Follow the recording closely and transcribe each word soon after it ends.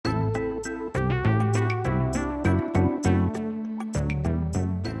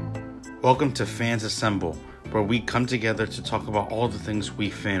Welcome to Fans Assemble, where we come together to talk about all the things we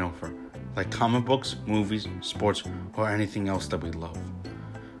fan over, like comic books, movies, sports, or anything else that we love.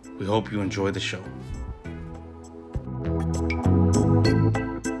 We hope you enjoy the show.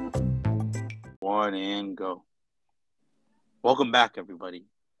 One and go. Welcome back, everybody,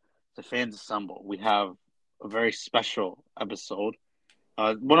 to Fans Assemble. We have a very special episode.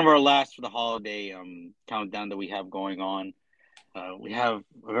 One of our last for the holiday countdown that we have going on. We have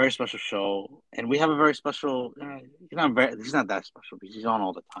a very special show, and we have a very special. He's not that special because he's on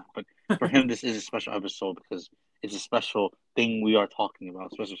all the time. But for him, this is a special episode because it's a special thing we are talking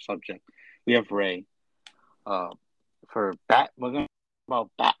about, a special subject. We have Ray. We're going to talk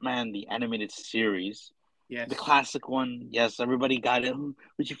about Batman the animated series. Yes. The classic one. Yes, everybody got it.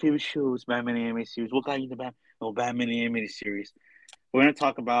 What's your favorite shows? Batman the animated series. What got you into Batman the animated series? We're going to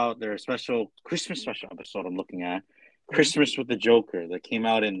talk about their special Christmas special episode I'm looking at. Christmas with the Joker that came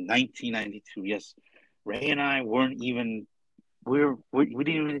out in 1992. Yes, Ray and I weren't even we didn't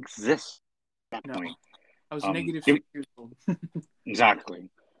even exist at that point. I was negative 6 years old. Exactly.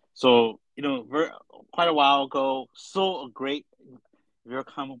 So quite a while ago. So a great. If you're a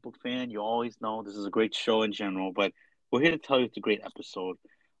comic book fan, you always know this is a great show in general. But we're here to tell you it's a great episode.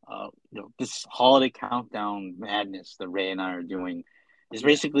 This holiday countdown madness that Ray and I are doing. Is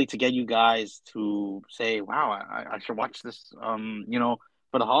basically to get you guys to say, wow, I should watch this, for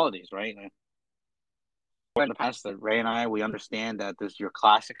the holidays, right? In the past, that Ray and I, we understand that there's your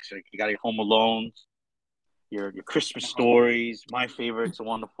classics. You got your Home Alone, your Christmas stories. My favorite, It's a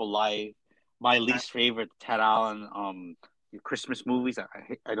Wonderful Life. My least favorite, Ted Allen, your Christmas movies.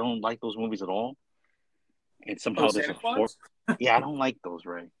 I don't like those movies at all. And somehow there's a fourth. Yeah, I don't like those,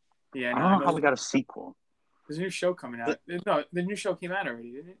 Ray. Yeah, I don't know how we got a sequel. There's a new show coming out. No, the new show came out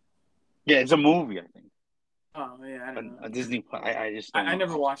already, didn't it? Yeah, it's a movie, I think. Oh, yeah, I don't know. A Disney. I just don't know. I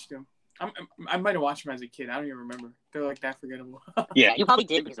never watched them. I might have watched them as a kid. I don't even remember. They're like that forgettable. Yeah, you probably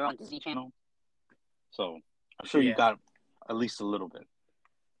did because they're on Disney Channel. So I'm sure you got at least a little bit.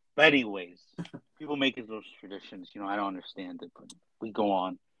 But anyways, people make it those traditions. I don't understand it, but we go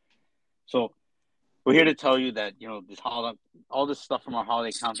on. So we're here to tell you that all this stuff from our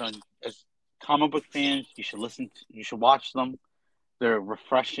holiday countdown. As comic book fans, you should watch them. They're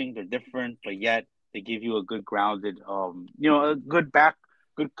refreshing, they're different, but yet they give you a good grounded, a good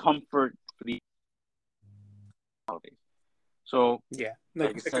comfort for the holidays. So yeah,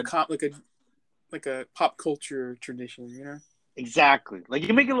 like a pop culture tradition, Exactly. Like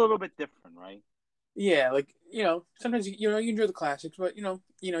you make it a little bit different, right? Yeah, sometimes you enjoy the classics, but you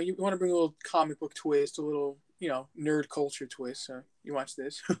want to bring a little comic book twist, a little nerd culture twist. So you watch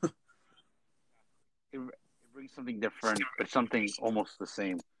this. It brings something different, but something almost the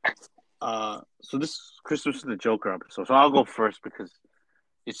same. So this Christmas is the Joker episode. So I'll go first because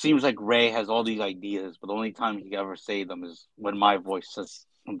it seems like Ray has all these ideas, but the only time he can ever say them is when my voice says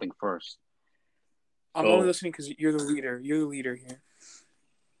something first. I'm only listening because you're the leader. You're the leader here.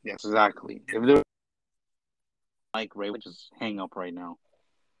 Yes, exactly. If there was Mike, Ray would just hang up right now.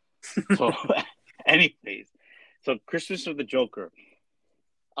 So, anyways, so Christmas with the Joker.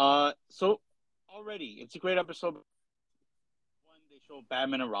 So already it's a great episode. One, they show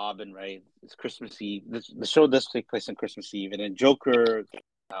Batman and Robin, right? It's Christmas Eve. The show does take place on Christmas Eve, and then Joker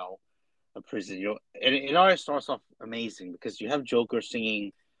out of prison. And it always starts off amazing because you have Joker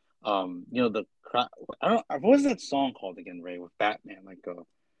singing, what was that song called again, Ray, with Batman? What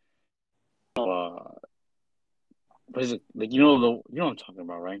is it? Like what I'm talking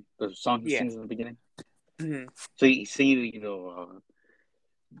about, right? The song he sings in the beginning. Mm-hmm. So he sings,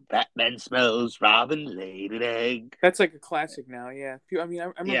 Batman smells Robin laid an egg. That's like a classic now, yeah. I mean,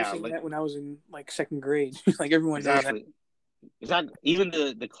 I remember singing that when I was in second grade. Like everyone exactly. knows that. Exactly. Even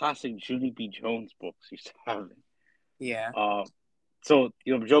the classic Junie B. Jones books used to have it. Yeah. So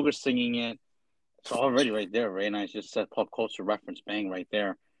Joker's singing it. So already right there, Ray and I just said pop culture reference, bang right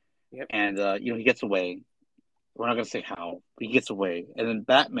there. Yep. And he gets away. We're not gonna say how, but he gets away. And then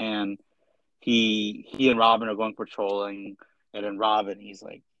Batman, he and Robin are going patrolling. And then Robin, he's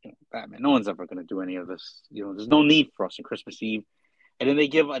like, Batman, no one's ever going to do any of this. There's no need for us on Christmas Eve. And then they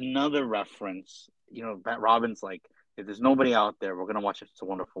give another reference. Robin's like, if there's nobody out there, we're going to watch It's a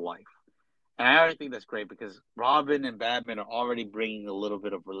Wonderful Life. And I already think that's great because Robin and Batman are already bringing a little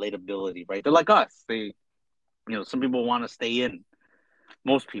bit of relatability, right? They're like us. They, some people want to stay in.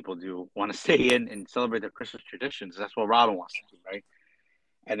 Most people do want to stay in and celebrate their Christmas traditions. That's what Robin wants to do, right?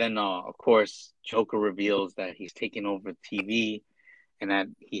 And then, of course, Joker reveals that he's taking over TV and that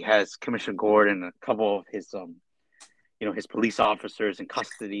he has Commissioner Gordon and a couple of his, his police officers in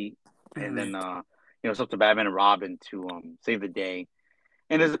custody. And then, it's up to Batman and Robin to save the day.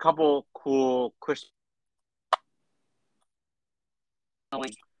 And there's a couple cool Christmas. A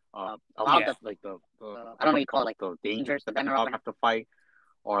lot of like the I don't know what you call it, like the dangers that Batman and Robin have to fight,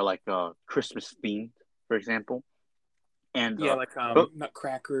 or like Christmas themed, for example. And like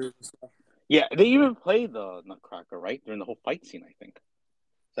Nutcracker and stuff. Yeah, they even play the Nutcracker right during the whole fight scene. I think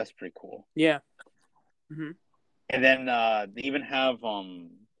so that's pretty cool. Yeah. Mm-hmm. And then they even have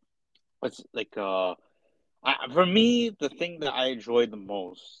what's like for me the thing that I enjoyed the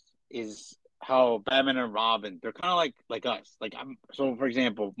most is how Batman and Robin, they're kind of like us. Like so for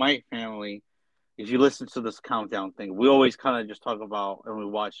example, my family, if you listen to this countdown thing, we always kind of just talk about and we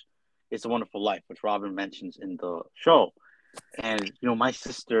watch It's a Wonderful Life, which Robin mentions in the show. And my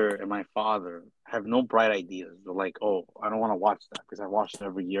sister and my father have no bright ideas. They're like, "Oh, I don't want to watch that because I watch it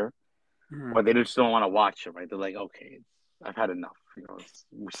every year," Mm-hmm. or they just don't want to watch it. Right? They're like, "Okay, I've had enough.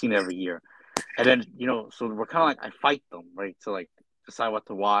 We've seen it every year." And then so we're kind of like I fight them, right, to like decide what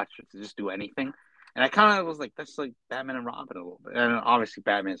to watch or to just do anything. And I kind of was like, that's like Batman and Robin a little bit. And obviously,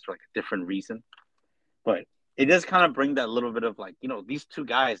 Batman's for like a different reason, but it does kind of bring that little bit of like, these two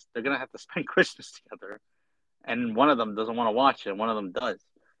guys, they're gonna have to spend Christmas together, and one of them doesn't want to watch it, and one of them does.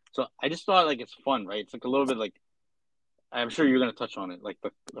 So I just thought like it's fun, right? It's like a little bit like I'm sure you're gonna touch on it, like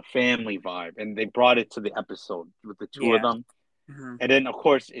the family vibe, and they brought it to the episode with the two of them, and then of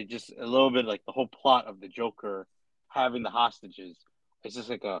course it just a little bit like the whole plot of the Joker having the hostages. It's just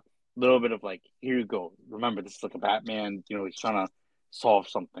like a little bit of like, here you go. Remember, this is like a Batman. He's trying to solve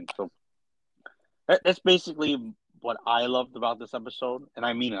something. So that's basically what I loved about this episode, and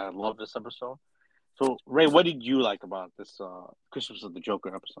I mean I love this episode. So, Ray, what did you like about this Christmas of the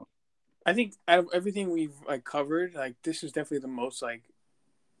Joker episode? I think out of everything we've like covered, like this is definitely the most like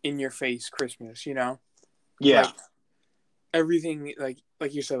in your face Christmas. Yeah. Like, everything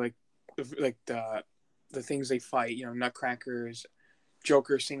like you said, like the things they fight. Nutcrackers,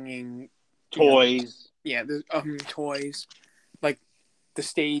 Joker singing, toys. The toys, like the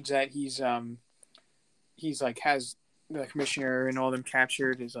stage that he's like has the commissioner and all them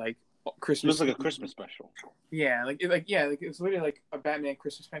captured is like Christmas. It looks like a Christmas special. Yeah, like it's literally like a Batman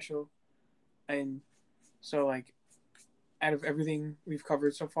Christmas special, and so like out of everything we've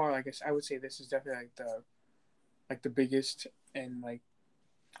covered so far, like I would say this is definitely like the biggest, and like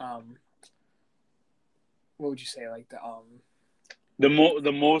what would you say, like the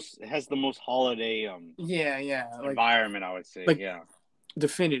most it has the most holiday environment, I would say. Like, yeah,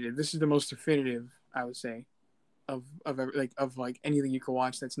 definitive. This is the most definitive, I would say, of anything you could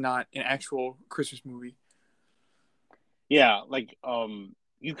watch that's not an actual Christmas movie. Yeah, like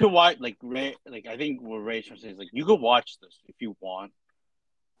you could watch like Ray, like I think what Ray's trying to say is like you could watch this if you want,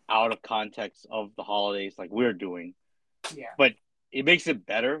 out of context of the holidays, like we're doing. Yeah. But it makes it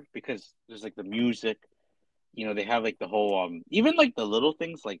better because there's like the music, they have like the whole even like the little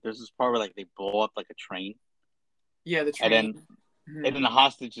things, like there's this part where like they blow up like a train. Yeah, the train. And then the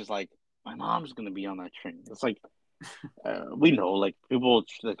hostage is like, my mom's gonna be on that train. It's like we know, like people,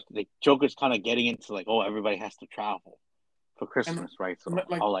 like Joker's kind of getting into like, oh, everybody has to travel for Christmas, right? So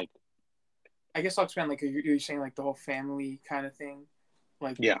like, I guess I'll expand. Like you're saying, like the whole family kind of thing.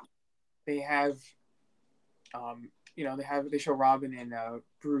 Like they have, they show Robin and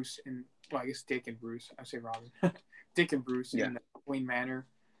Bruce, and I guess Dick and Bruce. I say Robin, Dick and Bruce in Wayne Manor.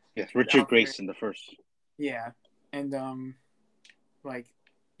 Yes, Richard Grayson the first. Yeah, and like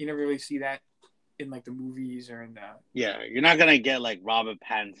you never really see that in like the movies or in the. Yeah, you're not gonna get like Robert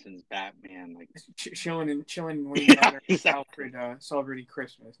Pattinson's Batman, like chilling in Wayne Manor, exactly. Celebrating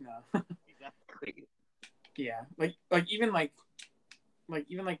Christmas. No. Exactly. Yeah, like even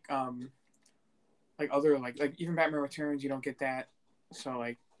other like even Batman Returns, you don't get that. So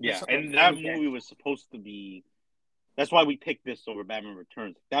like and that movie was supposed to be. That's why we picked this over Batman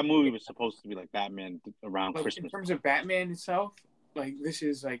Returns. That movie was supposed to be like Batman around Christmas. In terms of Batman itself, like this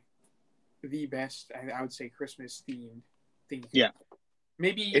is like the best, I would say, Christmas themed thing. Yeah.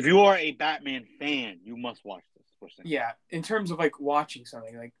 Maybe if you are a Batman fan, you must watch this. Yeah, in terms of like watching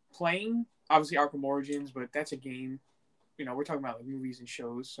something, like playing, obviously Arkham Origins, but that's a game. We're talking about like movies and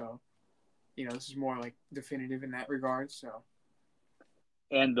shows, so this is more like definitive in that regard. So,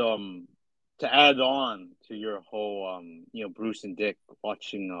 and to add on to your whole Bruce and Dick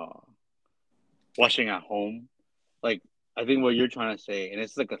watching at home, like I think what you're trying to say, and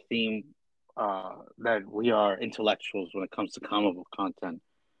it's like a theme that we are intellectuals when it comes to comic book content.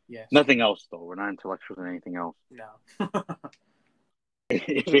 Yes. Nothing else though. We're not intellectuals in anything else. No.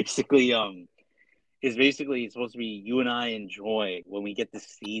 It's basically it's supposed to be you and I enjoy when we get to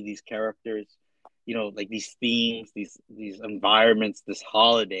see these characters, like these themes, these environments, this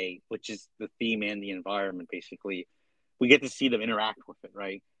holiday, which is the theme and the environment basically we get to see them interact with it,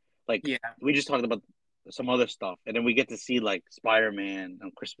 right? Like Yeah. we just talked about some other stuff, and then we get to see like Spider-Man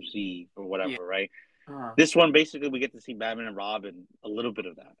on Christmas Eve or Yeah. whatever, right? Uh-huh. This one basically we get to see Batman and Robin, a little bit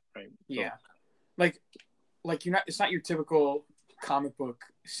of that, right? Yeah. Like you're not. It's not your typical comic book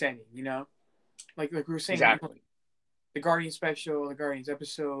setting, you know. Like we were saying, Exactly. the Guardian special, the Guardians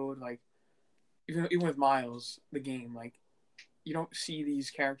episode, like even with Miles, the game, like you don't see these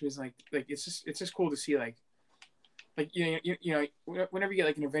characters like it's just cool to see whenever you get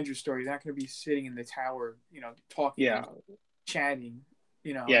like an Avengers story, they're not going to be sitting in the tower, talking, Yeah. chatting,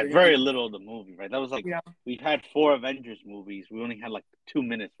 Yeah, they're gonna very be, little of the movie, right? That was like you know, we've had 4 Avengers movies. We only had like 2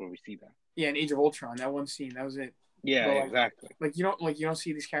 minutes where we see that. yeah, in Age of Ultron, that one scene, that was it. Yeah, But exactly. you don't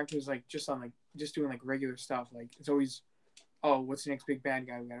see these characters like just doing like regular stuff. Like it's always, oh, what's the next big bad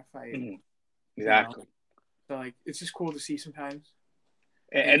guy we gotta fight? Mm-hmm. Exactly. So like it's just cool to see sometimes.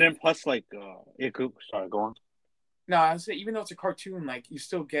 And then plus like sorry, go on. No, I would say even though it's a cartoon, like you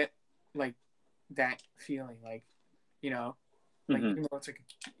still get like that feeling, like Mm-hmm. even though it's like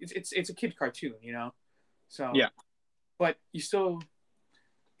it's a kid cartoon, So yeah, but it's still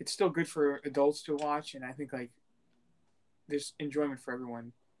good for adults to watch, and I think like there's enjoyment for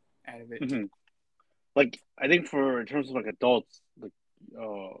everyone out of it. Mm-hmm. Like I think in terms of like adults, like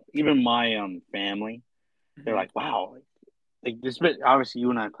even my family, they're like, wow, like this bit. Obviously, you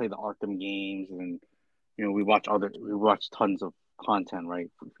and I play the Arkham games, and we watch tons of content, right?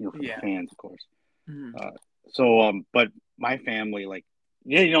 For the fans, of course. Mm-hmm. But my family, like,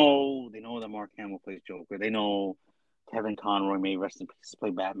 they know that Mark Hamill plays Joker. They know Kevin Conroy, may rest in peace,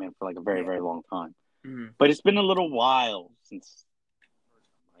 played Batman for like a very, Yeah. very long time. Mm-hmm. But it's been a little while since,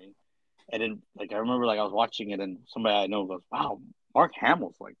 right? And then, like, I remember, like, I was watching it, and somebody I know goes, "Wow, Mark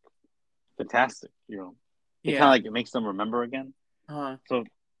Hamill's like fantastic." It kind of like it makes them remember again. Uh-huh. So,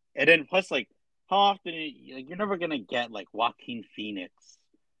 and then plus, like, how often you're never gonna get like Joaquin Phoenix,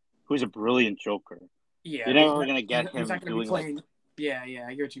 who's a brilliant Joker. Yeah, You're never gonna get he's him not gonna doing be playing. like, Yeah,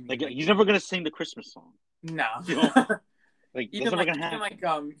 I get what you mean. like he's never gonna sing the Christmas song. No, like even that's never gonna happen.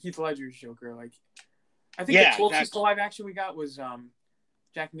 Even like Heath Ledger's Joker. Like I think the closest to live action we got was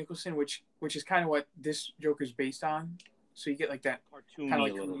Jack Nicholson, which is kind of what this Joker's based on. So you get like that cartoony kind of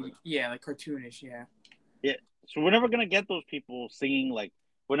like a little bit. Yeah, like cartoonish. Yeah. Yeah. So we're never gonna get those people singing like.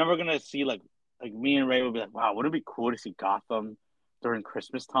 We're never gonna see like me and Ray would be like, wow, wouldn't it be cool to see Gotham during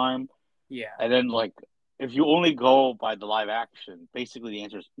Christmas time? Yeah. And then like if you only go by the live action, basically the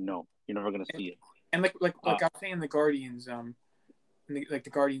answer is no. You're never gonna see it. And like I was saying, the Guardians, in the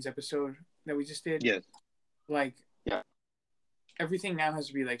Guardians episode that we just did. Yes. Like. Yeah. Everything now has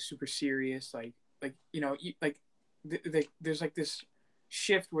to be like super serious. There's like this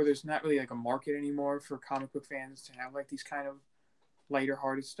shift where there's not really like a market anymore for comic book fans to have like these kind of lighter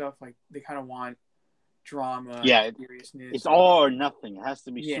hearted stuff. Like they kind of want drama, seriousness. It's all or nothing. It has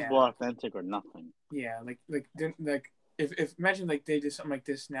to be super authentic or nothing. Yeah, like if imagine like they did something like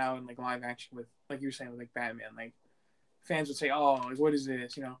this now in like live action with like you were saying with like Batman, like fans would say, "Oh, what is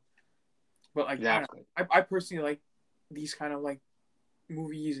this?" But like exactly. I personally like these kind of like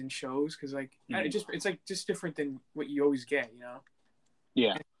movies and shows because like it's like just different than what you always get,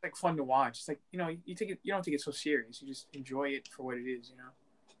 Yeah, and it's like fun to watch. It's like you don't take it so serious. You just enjoy it for what it is,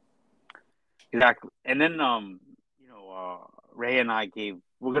 Exactly. And then Ray and I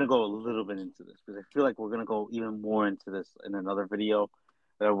we're gonna go a little bit into this because I feel like we're gonna go even more into this in another video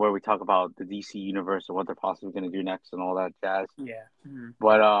where we talk about the DC universe and what they're possibly gonna do next and all that jazz. Yeah. Mm-hmm.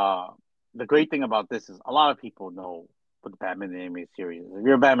 But the great thing about this is a lot of people know what the Batman animated series is. If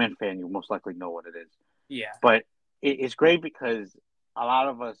you're a Batman fan, you most likely know what it is. Yeah. But it's great because a lot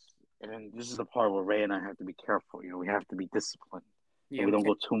of us, and this is the part where Ray and I have to be careful. We have to be disciplined. Yeah, we don't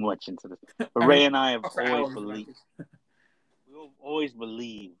go too much into this. But Ray and I have always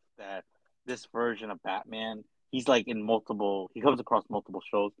believed that this version of Batman, he's like he comes across multiple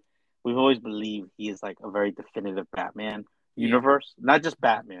shows. We've always believed he is like a very definitive Batman universe, not just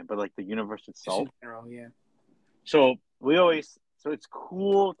Batman, but like the universe itself. Just in general, yeah. So it's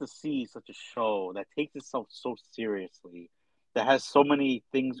cool to see such a show that takes itself so seriously, that has so many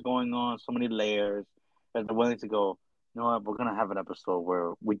things going on, so many layers, that they're willing to go, you know what, we're gonna have an episode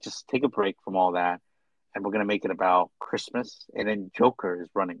where we just take a break from all that, and we're gonna make it about Christmas, and then Joker is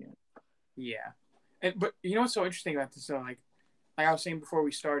running it. Yeah, but you know what's so interesting about this though, like I was saying before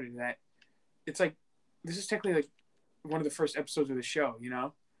we started, that it's like this is technically like one of the first episodes of the show,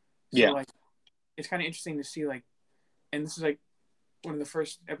 So like it's kind of interesting to see like, and this is like one of the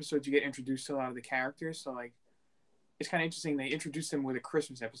first episodes you get introduced to a lot of the characters. So like, it's kind of interesting they introduced them with a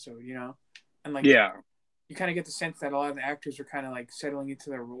Christmas episode, and like you kind of get the sense that a lot of the actors are kind of like settling into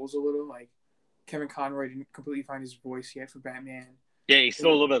their roles a little, like Kevin Conroy didn't completely find his voice yet for Batman. Yeah, he's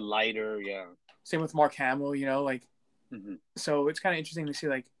still a little bit lighter. Yeah. Same with Mark Hamill, like Mm-hmm. so it's kind of interesting to see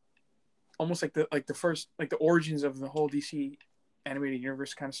like almost like the first like the origins of the whole DC animated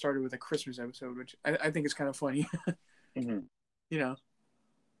universe kind of started with a Christmas episode, which I think is kind of funny. Mm-hmm. you know.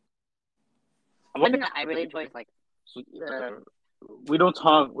 One thing I really enjoy is like we don't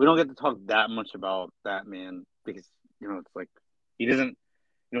get to talk that much about Batman because it's like he doesn't.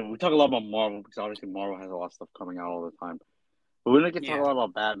 We talk a lot about Marvel because obviously Marvel has a lot of stuff coming out all the time. But we don't get to talk a lot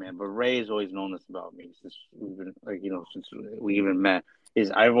about Batman. But Ray has always known this about me since we've been since we even met.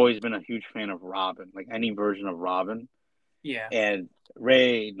 Is I've always been a huge fan of Robin, like any version of Robin. Yeah. And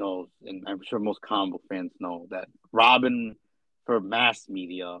Ray knows, and I'm sure most comic book fans know that Robin, for mass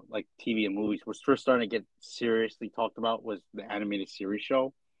media like TV and movies, was first starting to get seriously talked about was the animated series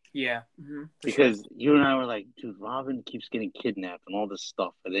show. Yeah. Because you and I were like, dude, Robin keeps getting kidnapped and all this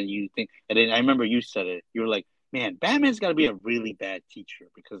stuff. And then I remember you said it. You were like, man, Batman's got to be a really bad teacher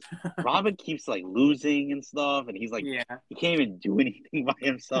because Robin keeps like losing and stuff. And he's like, he can't even do anything by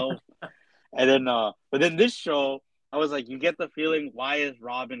himself. And then, but then this show, I was like, you get the feeling, why is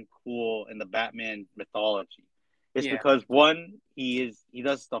Robin cool in the Batman mythology? It's because one, he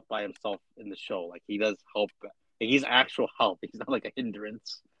does stuff by himself in the show. Like he does help. Like, he's actual help. He's not like a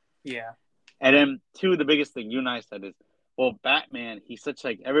hindrance. Yeah. And then two, the biggest thing you and I said is, well, Batman, he's such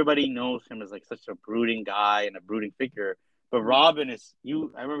like everybody knows him as like such a brooding guy and a brooding figure. But Robin is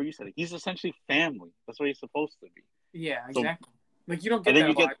I remember you said it, he's essentially family. That's what he's supposed to be. Yeah, exactly. So, like you don't get that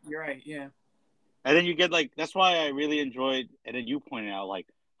a lot. You're right, yeah. And then you get like that's why I really enjoyed and then you pointed out like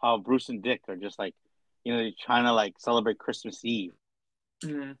how Bruce and Dick are just like, they're trying to like celebrate Christmas Eve.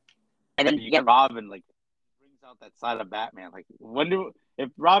 Mm-hmm. And then you get Robin like brings out that side of Batman. Like if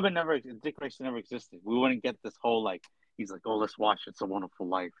Dick Grayson never existed, we wouldn't get this whole like he's like, oh, let's watch It's a Wonderful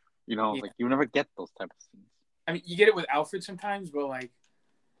Life. Like you never get those type of scenes. I mean, you get it with Alfred sometimes, but like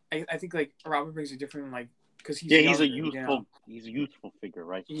I think like Robin brings a different like because he's a youthful figure,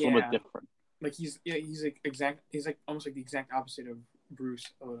 right? It's a little bit different. Like he's like almost like the exact opposite of Bruce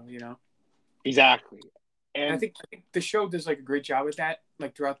a little, Exactly. And I think the show does like a great job with that,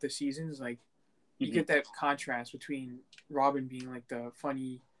 like throughout the seasons. Like you get that contrast between Robin being like the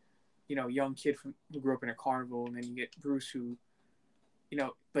funny, young kid who grew up in a carnival, and then you get Bruce who,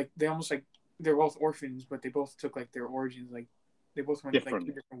 like they almost like they're both orphans, but they both took like their origins, like they both went like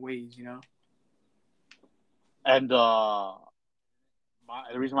two different ways, And the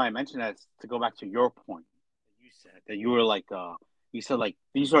reason why I mentioned that is to go back to your point that you said that you were like you said like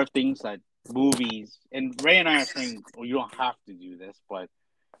these are things that movies and Ray and I are saying, well, you don't have to do this, but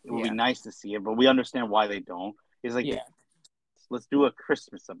it would be nice to see it. But we understand why they don't. It's like let's do a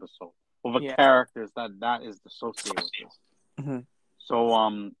Christmas episode with characters that is associated with this. Mm-hmm.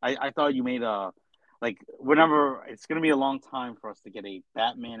 So I thought you made whenever it's gonna be a long time for us to get a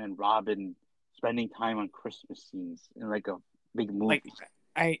Batman and Robin spending time on Christmas scenes in like a big movie.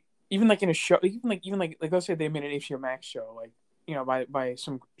 Like even like in a show, even like let's say they made an HBO Max show, like by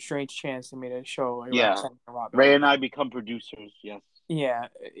some strange chance they made a show. Like, Robin. Ray and I become producers. Yes. Yeah,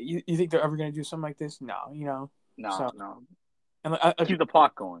 you think they're ever gonna do something like this? No, No. And keep the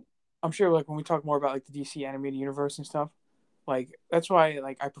plot going. I'm sure, like when we talk more about like the DC animated universe and stuff, like that's why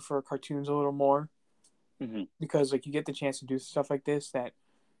like I prefer cartoons a little more, because like you get the chance to do stuff like this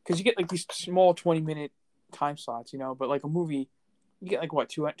because you get like these small 20-minute time slots, but like a movie, you get like what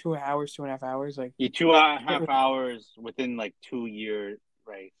 2 hours, 2.5 hours, like 2.5 hours within like 2 years,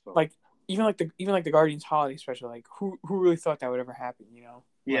 right? So. Like even like the Guardians holiday special, like who really thought that would ever happen,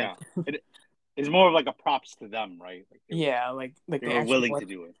 Yeah, it's more of like a props to them, right? Like they were willing to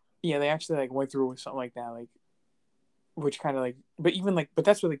do it. Yeah, they actually like went through with something like that, like which kind of like, but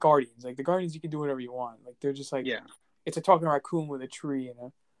that's with the Guardians. Like the Guardians, you can do whatever you want. Like they're just like it's a talking raccoon with a tree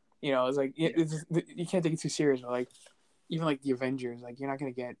and it's like you can't take it too serious. But like even like the Avengers, like you're not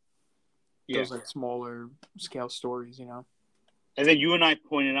gonna get those like smaller scale stories, And then you and I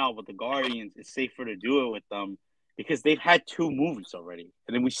pointed out with the Guardians, it's safer to do it with them because they've had 2 movies already,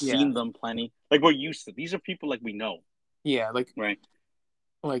 and then we've seen them plenty. Like we're used to. These are people like we know. Yeah, like right.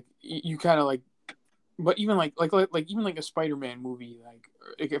 Like you kind of like, but even like even like a Spider-Man movie, like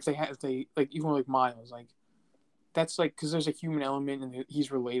if they like even like Miles, like that's like because there's a human element and he's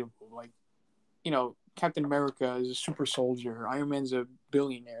relatable. Like Captain America is a super soldier. Iron Man's a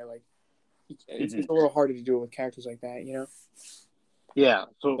billionaire. Like it's a little harder to do it with characters like that, Yeah.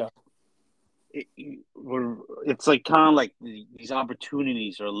 So it's like kind of like these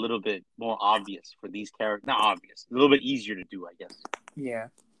opportunities are a little bit more obvious for these characters. Not obvious, a little bit easier to do, I guess. Yeah.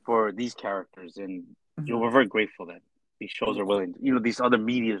 For these characters, and we're very grateful that these shows are willing. These other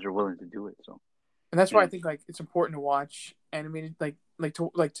medias are willing to do it. So, and that's why I think like it's important to watch animated,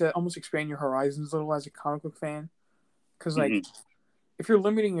 to almost expand your horizons a little as a comic book fan, because like if you're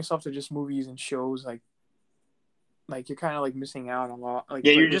limiting yourself to just movies and shows, like you're kind of like missing out on a lot. Like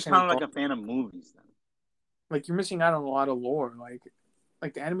yeah, you're just kind of like a fan of movies then. Like you're missing out on a lot of lore,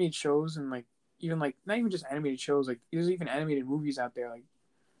 like the animated shows and like even like not even just animated shows, like there's even animated movies out there like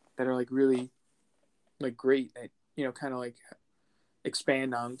that are like really like great that kind of like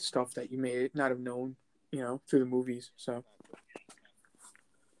expand on stuff that you may not have known through the movies. So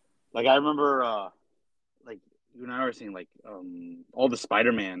like I remember like you and I were saying like all the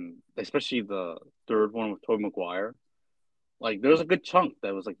Spider-Man, especially the third one with Tobey Maguire. Like there was a good chunk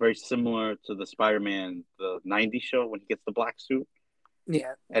that was like very similar to the Spider-Man the '90s show when he gets the black suit.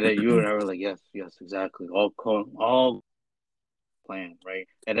 Yeah. And then you and I were like, yes, exactly. All planned, right?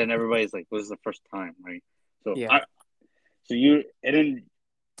 And then everybody's like, this is the first time, right? So yeah. And then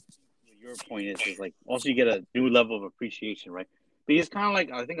your point is like also you get a new level of appreciation, right? Because kind of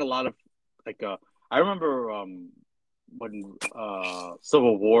like I think a lot of like I remember when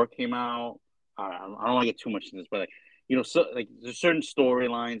Civil War came out. I don't want to get too much into this, but so like there's certain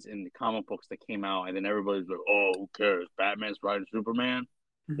storylines in the comic books that came out, and then everybody's like, "Oh, who cares? Batman's riding Superman."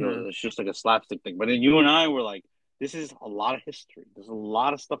 Mm-hmm. It's just like a slapstick thing. But then you and I were like, "This is a lot of history. There's a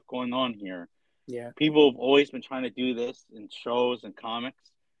lot of stuff going on here. Yeah. People have always been trying to do this in shows and comics,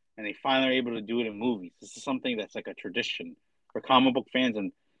 and they finally are able to do it in movies. This is something that's like a tradition for comic book fans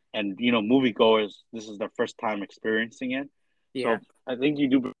and moviegoers. This is their first time experiencing it. Yeah. So I think you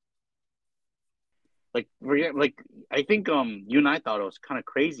do like I think you and I thought it was kind of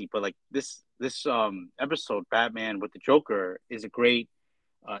crazy, but like this episode, Batman with the Joker, is a great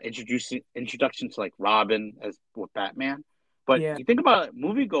introduction to like Robin as with Batman. But Yeah. you think about it,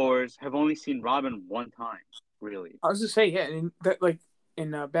 moviegoers have only seen Robin one time, really. I was just say yeah, and that like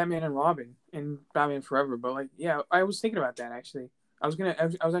in Batman and Robin and Batman Forever, but like yeah, I was thinking about that actually. I was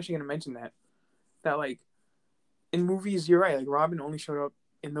actually gonna mention that like in movies, you're right. Like Robin only showed up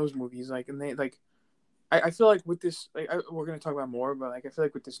in those movies, like and they like. I feel like with this, we're gonna talk about more, but like I feel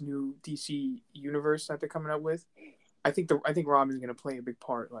like with this new DC universe that they're coming up with, I think Robin's gonna play a big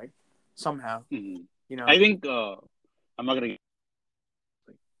part, like somehow. Mm-hmm. I think I'm not gonna.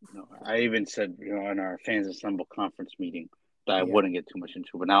 I even said in our fans assemble conference meeting that I wouldn't get too much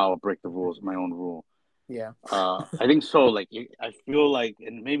into, but now I'll break the rules, my own rule. Yeah. I think so. Like I feel like,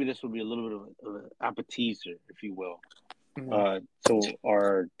 and maybe this will be a little bit of an appetizer, if you will, to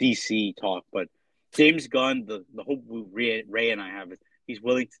our DC talk. But James Gunn, the hope Ray and I have is he's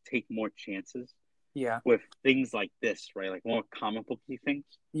willing to take more chances. Yeah. With things like this, right? Like more comic booky things.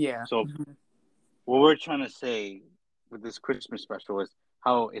 Yeah. So what we're trying to say with this Christmas special is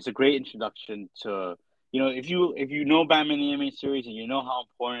how it's a great introduction to if you know Batman the animated series and you know how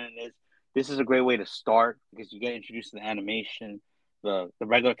important it is, this is a great way to start because you get introduced to the animation, the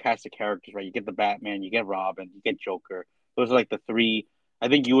regular cast of characters, right? You get the Batman, you get Robin, you get Joker. Those are like the three. I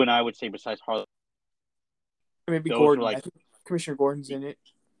think you and I would say besides Harley. Maybe Gordon. I think Commissioner Gordon's in it.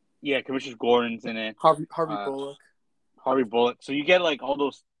 Yeah, Commissioner Gordon's in it. Harvey Bullock. Harvey Bullock. So you get like all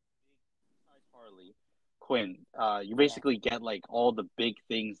those. Harley Quinn. You basically get like all the big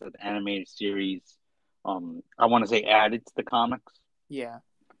things that the animated series. I want to say added to the comics. Yeah,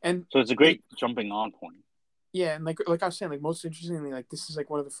 and so it's a great jumping on point. Yeah, and like I was saying, like most interestingly, like this is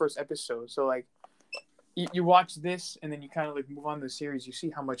like one of the first episodes. So like you watch this and then you kind of like move on to the series. You see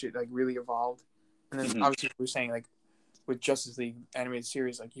how much it like really evolved, and then obviously we were saying like with Justice League animated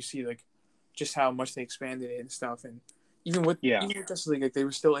series, like you see like just how much they expanded it and stuff, and even with Justice League, like they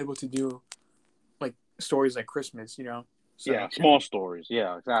were still able to do like stories like Christmas, So, yeah, small stories.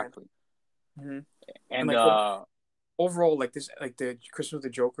 Yeah, exactly. Mm-hmm. And like overall, like this, like the Christmas with the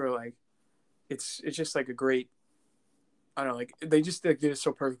Joker, like it's just like a great. I don't know, like they just did it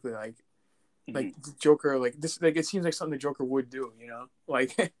so perfectly, like the Joker, like this, like it seems like something the Joker would do,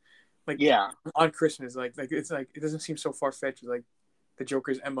 like on Christmas, like it's like it doesn't seem so far fetched, like the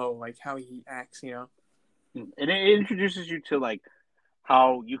Joker's MO, like how he acts, And it introduces you to like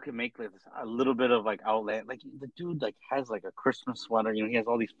how you can make like a little bit of like outland, like the dude like has like a Christmas sweater, he has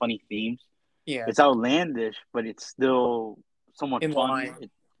all these funny themes. Yeah, it's outlandish, but it's still somewhat in fun. Line.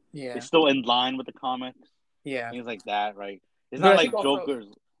 It's still in line with the comics. Yeah, things like that, right? It's not like Joker's.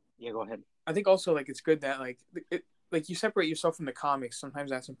 Yeah, go ahead. I think also like it's good that like you separate yourself from the comics. Sometimes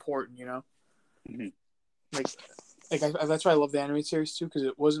that's important, Mm-hmm. That's why I love the animated series too, because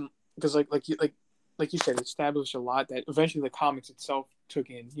it wasn't because like you said, it established a lot that eventually the comics itself took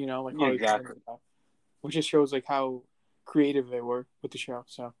in, exactly. Which just shows like how creative they were with the show.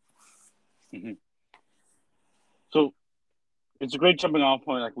 So, so it's a great jumping off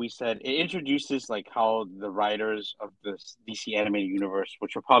point. Like we said, it introduces like how the writers of this DC animated universe,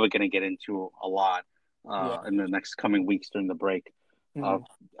 which we're probably going to get into a lot Yeah. in the next coming weeks during the break, Mhm.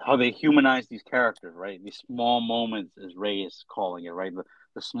 how they humanize these characters, right? These small moments, as Ray is calling it, right?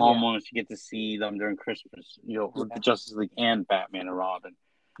 The small Yeah. moments you get to see them during Christmas, with Yeah. the Justice League and Batman and Robin.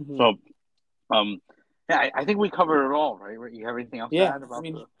 Mhm. So, um, yeah, I think we covered it all, right? You have anything else to Yeah. add I about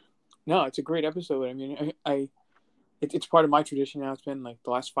mean, the? no, it's a great episode. I mean, it's part of my tradition now. It's been like the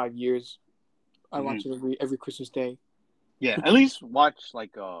last 5 years. I Mhm. watch it every Christmas Day. Yeah, at least watch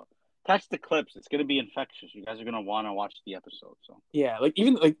catch the clips. It's gonna be infectious. You guys are gonna want to watch the episode. So Yeah, like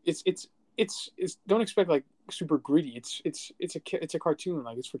even like it's don't expect like super gritty. It's a cartoon,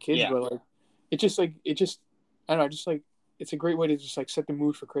 like it's for kids, yeah, but like it just I don't know, just like it's a great way to just like set the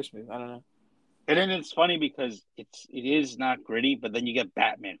mood for Christmas. I don't know. and then it's funny because it is not gritty, but then you get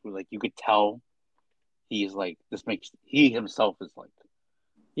Batman, who like you could tell he's like he himself is like, what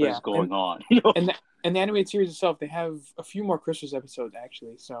Yeah, is going on? and the, and the animated series itself, they have a few more Christmas episodes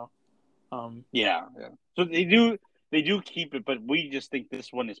actually. So Yeah, yeah. So they do keep it, but we just think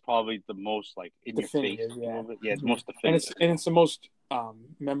this one is probably the most like in your face definitive, a yeah. little bit. Yeah, it's Mhm. most definitive. So. It's the most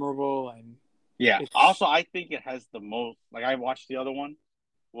memorable and Yeah. it's Also, I think it has the most. Like I watched the other one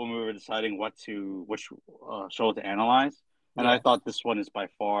when we were deciding which show to analyze, and I yeah. thought this one is by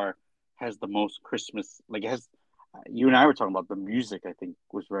far has the most Christmas. Like it has. You and I were talking about the music. I think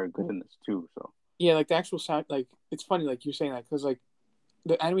was very good in this too. So Yeah, like the actual sound, like it's funny, like you're saying that because like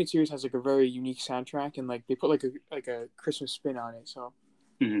the animated series has like a very unique soundtrack, and like they put like a Christmas spin on it. So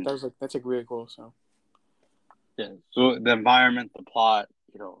mhm. that's like really cool. So Yeah. So the environment, the plot,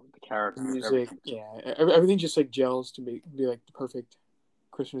 the the characters, music, everything. yeah, everything just like gels to be like the perfect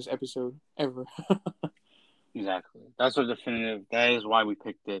Christmas episode ever. Exactly. That's a definitive. That is why we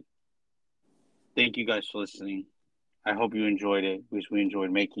picked it. Thank you guys for listening. I hope you enjoyed it because we enjoyed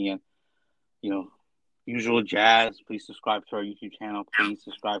making it. You know, usual jazz. Please subscribe to our YouTube channel. Please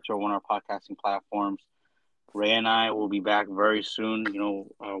subscribe to one of our podcasting platforms. Ray and I will be back very soon.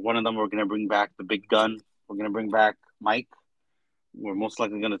 One of them we're going to bring back the big gun. We're going to bring back Mike. We're most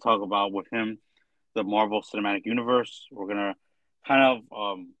likely going to talk about with him the Marvel Cinematic Universe. We're going to kind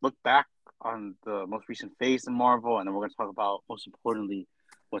of look back on the most recent phase in Marvel, and then we're going to talk about, most importantly,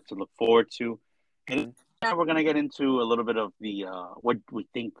 what to look forward to. And Mhm. now we're going to get into a little bit of the what we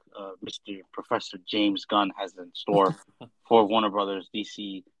think Mr. Professor James Gunn has in store for Warner Brothers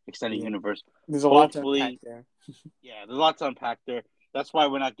DC Extended Yeah, Universe. there's a lot to unpack Hopefully, there. yeah, there's a lot to unpack there. That's why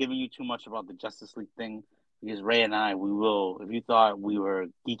we're not giving you too much about the Justice League thing, because Ray and I, we will. If you thought we were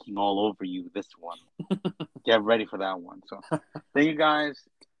geeking all over you, this one, get ready for that one. So, thank you guys.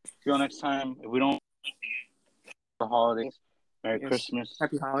 See you next time. If we don't, the holidays. Merry Yes, Christmas.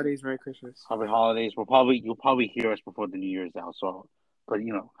 happy holidays, Merry Christmas. Happy holidays. You'll probably hear us before the New Year's out. So, but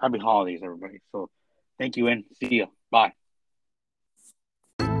happy holidays, everybody. So, thank you and see you. Bye.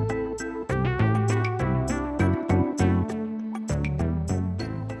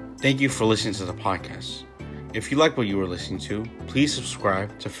 Thank you for listening to the podcast. If you like what you were listening to, please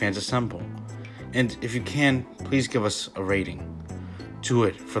subscribe to Fans Assemble. And if you can, please give us a rating. Do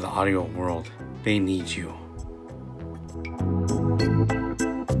it for the audio world. They need you.